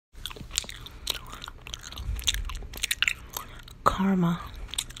karma.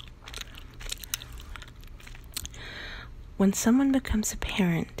 When someone becomes a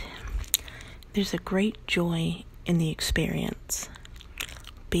parent, there's a great joy in the experience.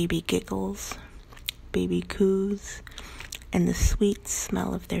 Baby giggles, baby coos, and the sweet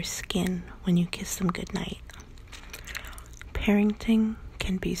smell of their skin when you kiss them goodnight. Parenting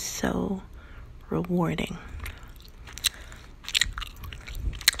can be so rewarding,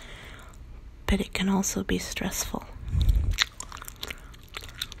 but it can also be stressful.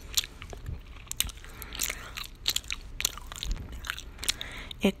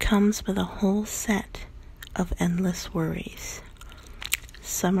 It comes with a whole set of endless worries.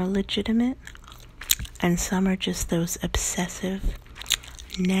 Some are legitimate, and some are just those obsessive,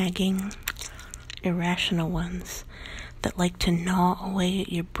 nagging, irrational ones that like to gnaw away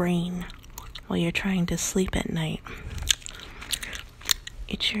at your brain while you're trying to sleep at night.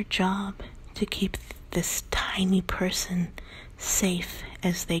 It's your job to keep this tiny person safe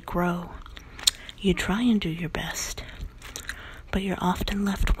as they grow. You try and do your best, but you're often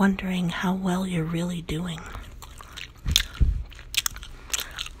left wondering how well you're really doing.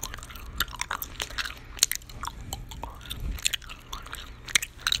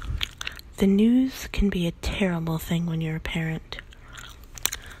 The news can be a terrible thing when you're a parent.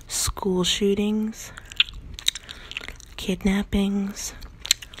 School shootings, kidnappings,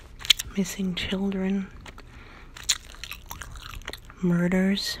 missing children,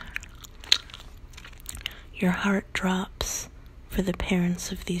 murders. Your heart drops for the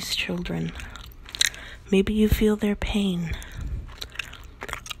parents of these children. Maybe you feel their pain,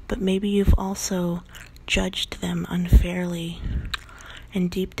 but maybe you've also judged them unfairly,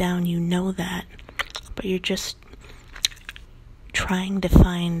 and deep down you know that, but you're just trying to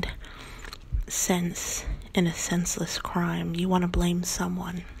find sense in a senseless crime. You want to blame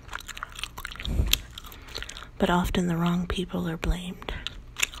someone, but often the wrong people are blamed.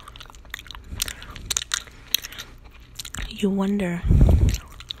 You wonder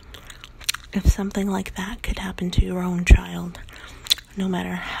if something like that could happen to your own child, no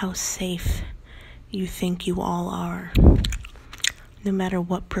matter how safe you think you all are, no matter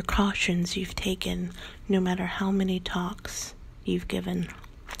what precautions you've taken, no matter how many talks you've given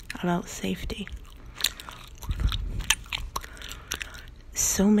about safety.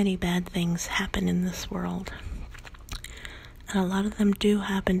 So many bad things happen in this world, and a lot of them do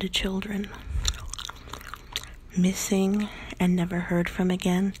happen to children. Missing and never heard from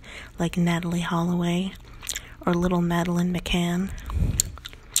again, like Natalie Holloway or little Madeline McCann.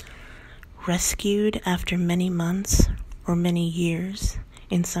 Rescued after many months or many years,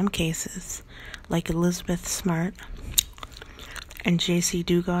 in some cases, like Elizabeth Smart and J.C.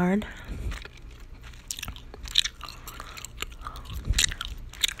 Dugard.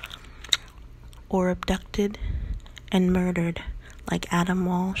 Or abducted and murdered, like Adam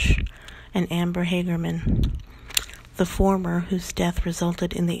Walsh and Amber Hagerman, the former whose death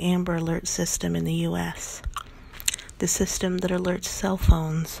resulted in the Amber Alert system in the U.S., the system that alerts cell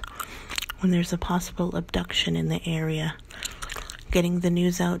phones when there's a possible abduction in the area, getting the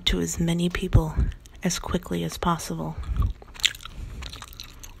news out to as many people as quickly as possible.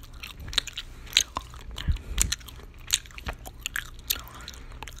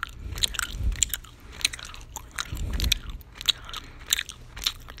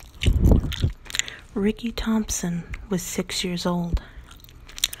 Ricky Thompson was 6 years old.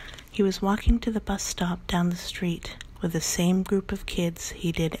 He was walking to the bus stop down the street with the same group of kids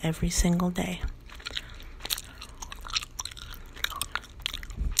he did every single day.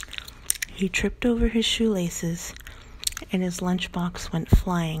 He tripped over his shoelaces and his lunchbox went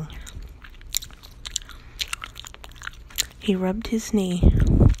flying. He rubbed his knee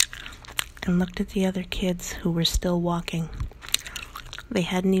and looked at the other kids who were still walking. They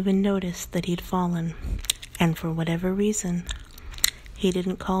hadn't even noticed that he'd fallen, and for whatever reason, he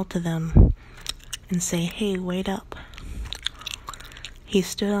didn't call to them and say, "Hey, wait up." He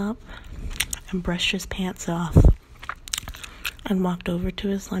stood up and brushed his pants off and walked over to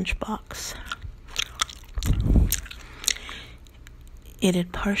his lunchbox. It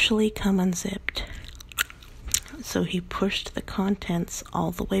had partially come unzipped, so he pushed the contents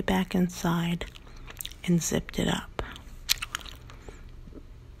all the way back inside and zipped it up.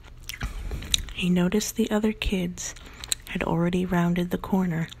 He noticed the other kids had already rounded the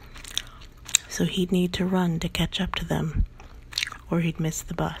corner, so he'd need to run to catch up to them, or he'd miss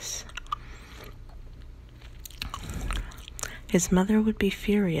the bus. His mother would be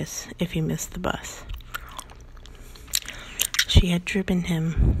furious if he missed the bus. She had driven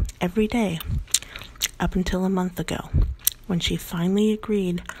him every day up until a month ago, when she finally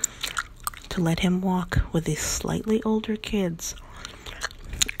agreed to let him walk with these slightly older kids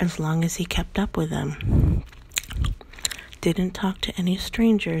as long as he kept up with them, didn't talk to any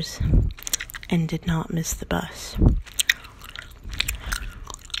strangers, and did not miss the bus.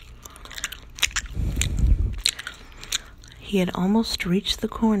 He had almost reached the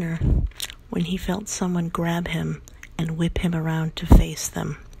corner when he felt someone grab him and whip him around to face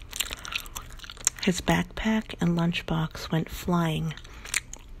them. His backpack and lunchbox went flying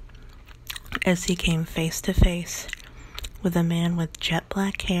as he came face to face with a man with jet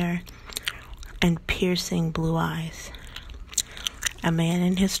black hair and piercing blue eyes. A man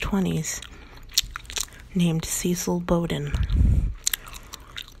in his 20s named Cecil Bowden.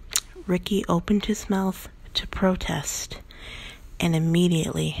 Ricky opened his mouth to protest and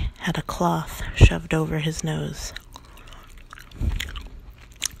immediately had a cloth shoved over his nose.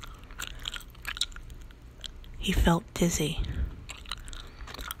 He felt dizzy.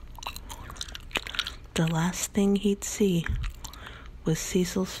 The last thing he'd see was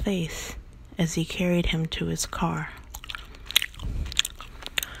Cecil's face as he carried him to his car.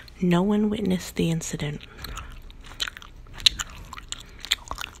 No one witnessed the incident.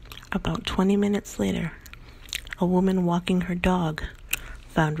 About 20 minutes later, a woman walking her dog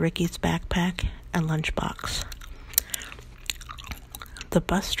found Ricky's backpack and lunchbox. The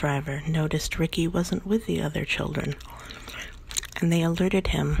bus driver noticed Ricky wasn't with the other children, and they alerted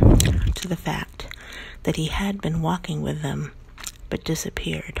him to the fact that he had been walking with them but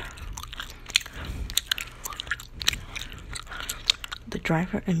disappeared. The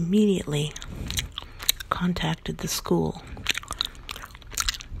driver immediately contacted the school,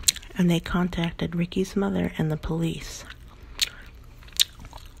 and they contacted Ricky's mother and the police.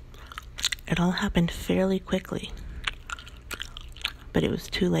 It all happened fairly quickly, but it was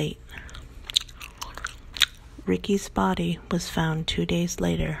too late. Ricky's body was found 2 days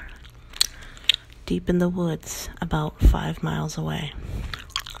later, deep in the woods about 5 miles away.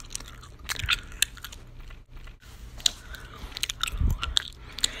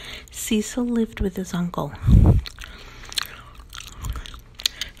 Cecil lived with his uncle.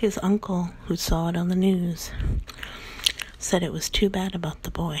 His uncle, who saw it on the news, said it was too bad about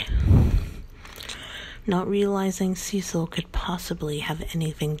the boy, not realizing Cecil could possibly have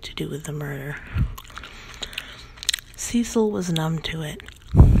anything to do with the murder. Cecil was numb to it,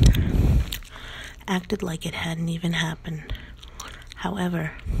 acted like it hadn't even happened.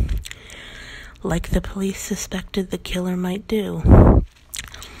 However, like the police suspected the killer might do,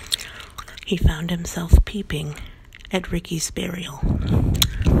 he found himself peeping at Ricky's burial.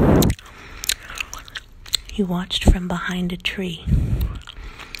 He watched from behind a tree.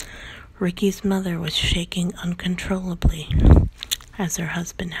 Ricky's mother was shaking uncontrollably as her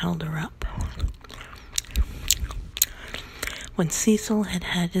husband held her up. When Cecil had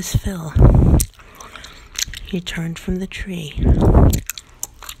had his fill, he turned from the tree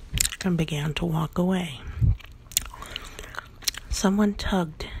and began to walk away. Someone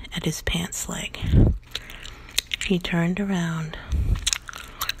tugged at his pants leg. He turned around,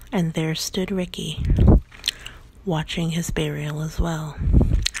 and there stood Ricky, watching his burial as well.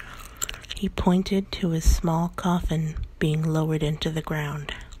 He pointed to his small coffin being lowered into the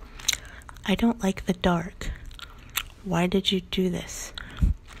ground. "I don't like the dark. Why did you do this?"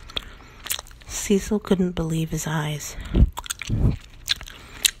 Cecil couldn't believe his eyes.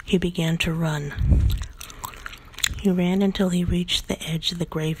 He began to run. He ran until he reached the edge of the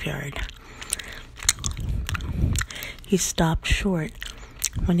graveyard. He stopped short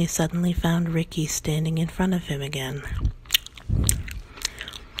when he suddenly found Ricky standing in front of him again.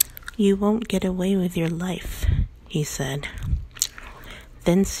 "You won't get away with your life," he said.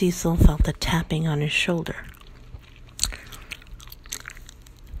 Then Cecil felt a tapping on his shoulder.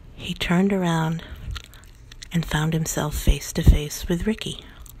 He turned around and found himself face to face with Ricky.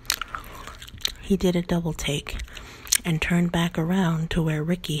 He did a double take and turned back around to where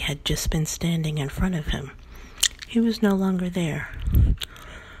Ricky had just been standing in front of him. He was no longer there,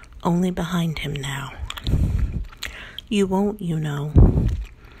 only behind him now. "You won't, you know,"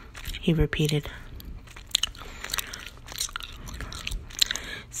 he repeated.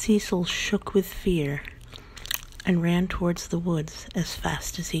 Cecil shook with fear and ran towards the woods as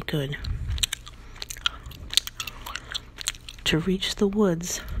fast as he could. To reach the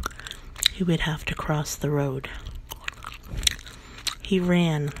woods, he would have to cross the road. He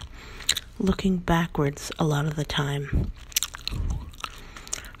ran, looking backwards a lot of the time,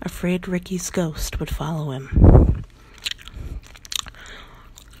 afraid Ricky's ghost would follow him.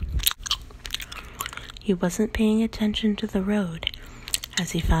 He wasn't paying attention to the road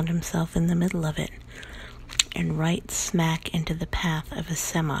as he found himself in the middle of it and right smack into the path of a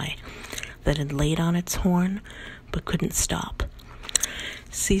semi that had laid on its horn but couldn't stop.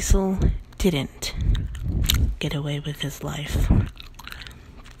 Cecil didn't get away with his life.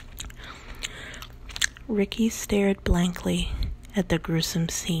 Ricky stared blankly at the gruesome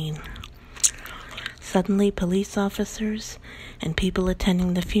scene. Suddenly, police officers and people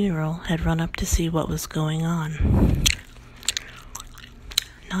attending the funeral had run up to see what was going on.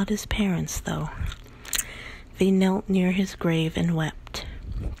 Not his parents, though. They knelt near his grave and wept.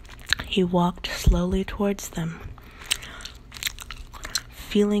 He walked slowly towards them,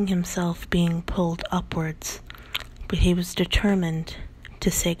 feeling himself being pulled upwards, but he was determined to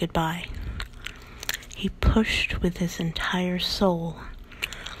say goodbye. He pushed with his entire soul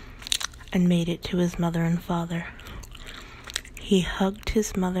and made it to his mother and father. He hugged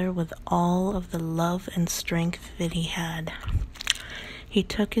his mother with all of the love and strength that he had. He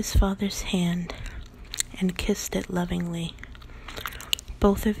took his father's hand and kissed it lovingly.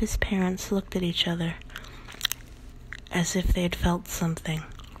 Both of his parents looked at each other as if they had felt something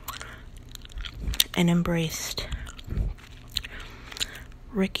and embraced.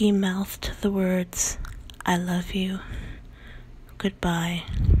 Ricky mouthed the words, "I love you, goodbye,"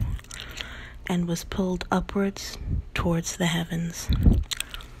 and was pulled upwards towards the heavens.